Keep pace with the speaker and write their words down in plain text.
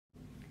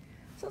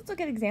So let's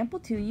look at example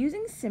 2,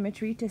 using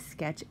symmetry to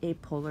sketch a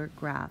polar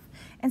graph.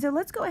 And so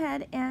let's go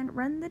ahead and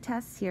run the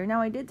tests here.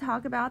 Now I did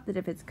talk about that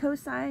if it's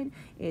cosine,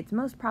 it's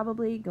most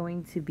probably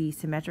going to be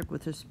symmetric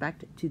with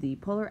respect to the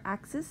polar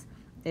axis.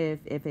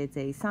 If it's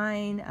a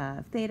sine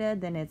of theta,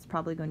 then it's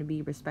probably going to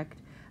be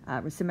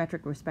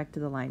symmetric with respect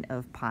to the line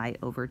of pi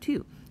over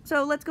 2.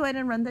 So let's go ahead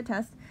and run the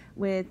test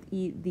with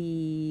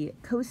the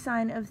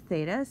cosine of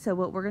theta. So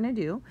what we're going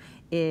to do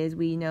is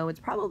we know it's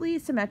probably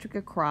symmetric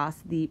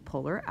across the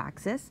polar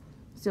axis.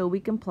 So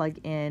we can plug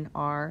in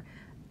our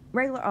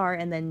regular r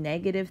and then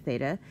negative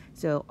theta.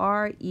 So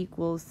r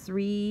equals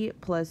 3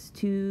 plus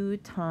 2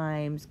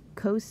 times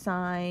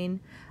cosine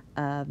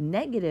of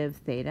negative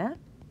theta.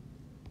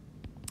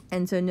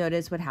 And so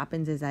notice what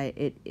happens is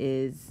it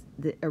is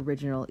the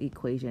original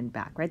equation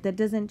back, right? That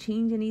doesn't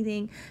change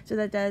anything. So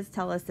that does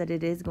tell us that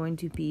it is going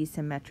to be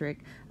symmetric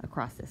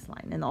across this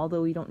line. And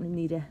although we don't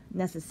need to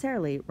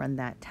necessarily run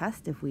that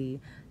test if we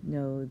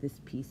know this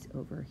piece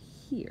over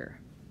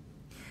here.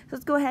 So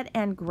let's go ahead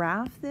and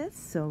graph this.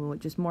 So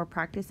just more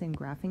practice in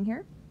graphing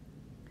here.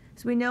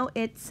 So we know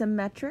it's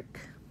symmetric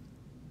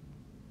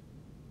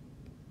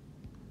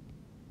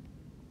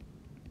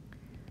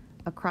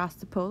across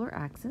the polar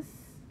axis.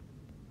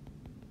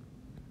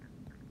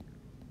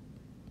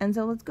 And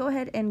so let's go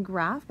ahead and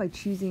graph by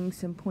choosing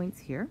some points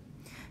here.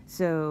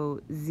 So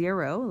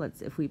 0,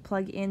 if we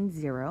plug in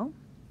 0,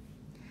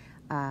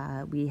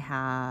 we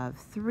have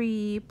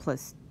 3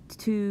 plus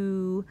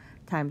 2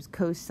 times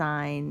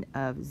cosine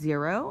of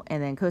 0,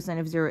 and then cosine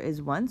of 0 is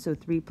 1, so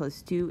 3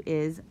 plus 2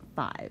 is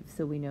 5.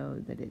 So we know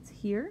that it's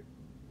here.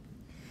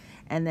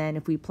 And then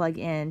if we plug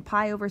in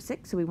pi over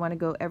 6, so we want to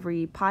go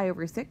every pi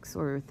over 6,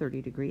 or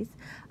 30 degrees,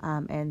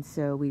 and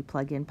so we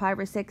plug in pi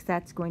over 6,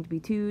 that's going to be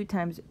 2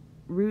 times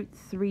root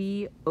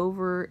 3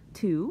 over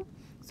 2.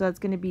 So that's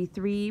going to be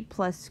 3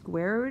 plus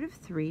square root of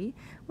 3,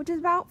 which is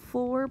about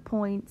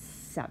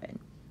 4.7.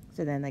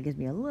 So then that gives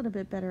me a little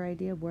bit better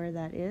idea of where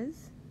that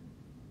is.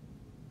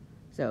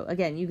 So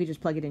again, you could just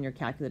plug it in your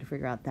calculator to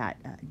figure out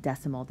that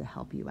decimal to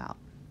help you out.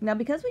 Now,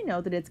 because we know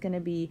that it's going to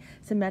be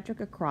symmetric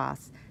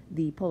across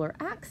the polar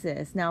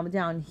axis, now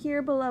down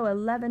here below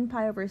 11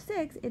 pi over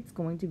 6, it's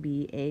going to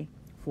be a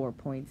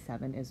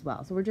 4.7 as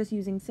well. So we're just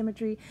using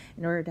symmetry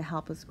in order to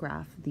help us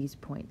graph these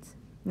points.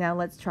 Now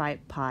let's try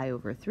pi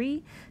over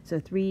 3. So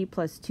 3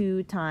 plus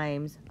 2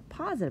 times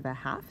positive a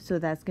half. So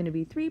that's going to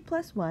be 3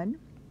 plus 1,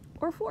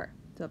 or 4.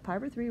 So pi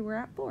over 3, we're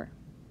at 4.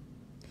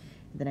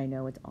 Then I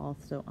know it's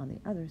also on the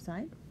other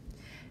side.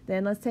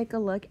 Then let's take a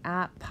look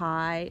at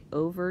pi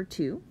over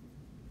 2.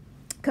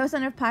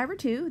 Cosine of pi over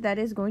 2, that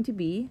is going to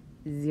be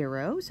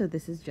 0. So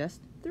this is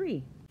just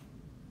 3.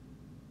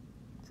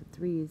 So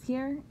 3 is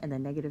here, and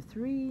then negative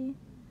 3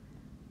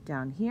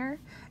 down here.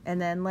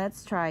 And then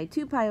let's try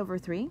 2 pi over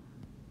 3.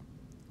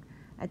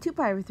 At 2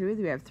 pi over 3,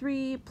 we have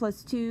 3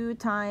 plus 2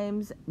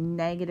 times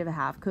negative a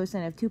half.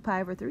 Cosine of 2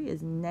 pi over 3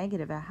 is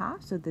negative a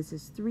half, so this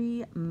is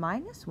 3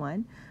 minus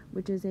 1,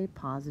 which is a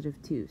positive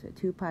 2. So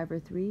 2 pi over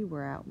 3,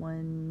 we're at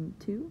 1,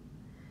 2.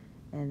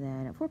 And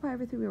then at 4 pi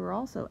over 3, we were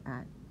also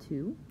at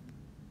 2.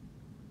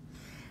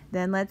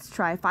 Then let's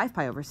try 5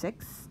 pi over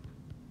 6.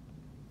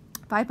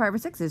 5 pi over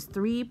 6 is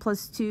 3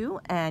 plus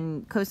 2,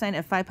 and cosine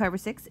of 5 pi over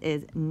 6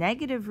 is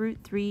negative root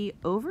 3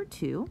 over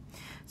 2.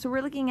 So we're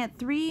looking at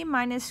 3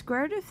 minus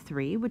square root of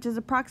 3, which is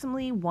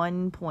approximately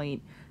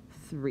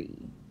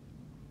 1.3.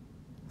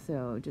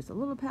 So just a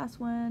little past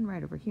 1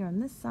 right over here on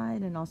this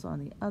side, and also on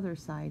the other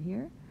side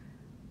here.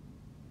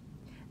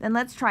 Then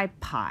let's try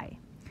pi.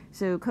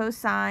 So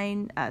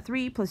cosine,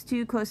 3 plus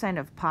 2 cosine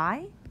of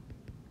pi.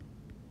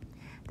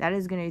 That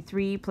is going to be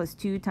 3 plus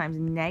 2 times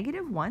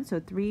negative 1.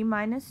 So 3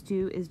 minus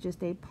 2 is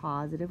just a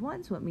positive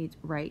 1. So it meets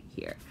right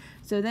here.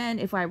 So then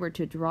if I were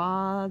to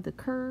draw the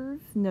curve,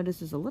 notice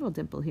there's a little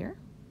dimple here.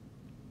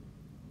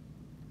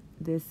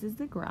 This is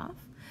the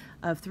graph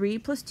of 3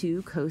 plus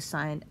 2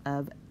 cosine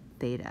of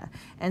theta.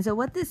 And so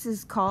what this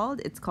is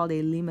called, it's called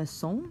a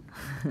limaçon.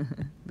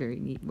 Very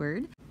neat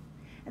word.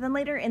 And then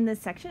later in this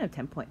section of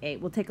 10.8,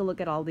 we'll take a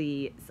look at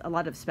a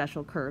lot of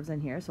special curves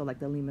in here. So like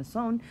the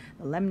limaçon,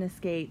 the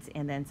lemniscates,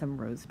 and then some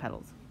rose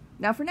petals.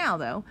 Now for now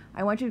though,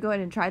 I want you to go ahead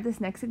and try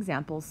this next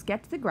example.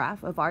 Sketch the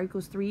graph of r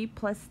equals 3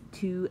 plus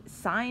 2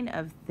 sine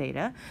of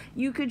theta.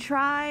 You could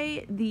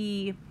try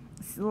the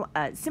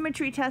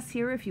symmetry test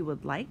here if you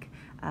would like.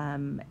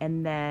 And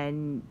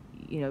then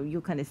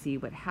you'll kind of see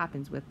what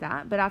happens with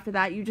that. But after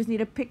that, you just need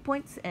to pick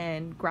points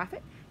and graph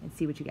it and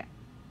see what you get.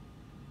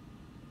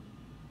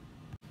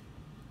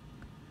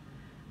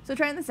 So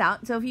trying this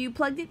out, so if you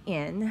plugged it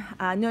in,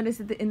 notice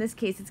that in this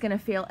case it's going to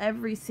fail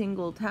every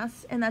single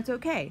test, and that's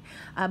okay.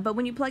 But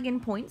when you plug in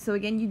points, so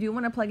again, you do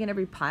want to plug in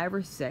every pi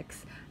over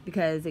 6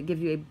 because it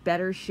gives you a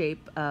better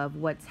shape of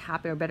what's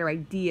happening, or a better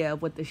idea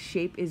of what the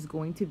shape is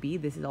going to be.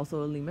 This is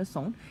also a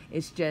limaçon.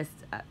 It's just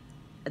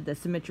the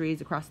symmetry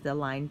is across the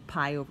line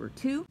pi over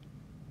 2.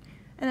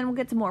 And then we'll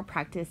get some more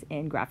practice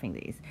in graphing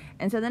these.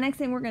 And so the next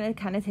thing we're going to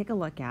kind of take a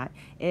look at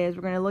is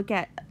we're going to look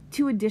at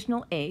 2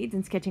 additional aids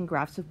in sketching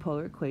graphs of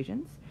polar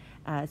equations.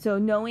 So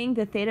knowing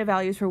the theta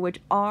values for which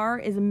r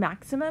is a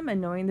maximum and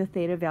knowing the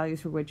theta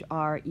values for which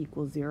r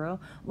equals 0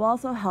 will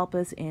also help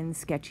us in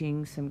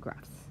sketching some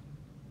graphs.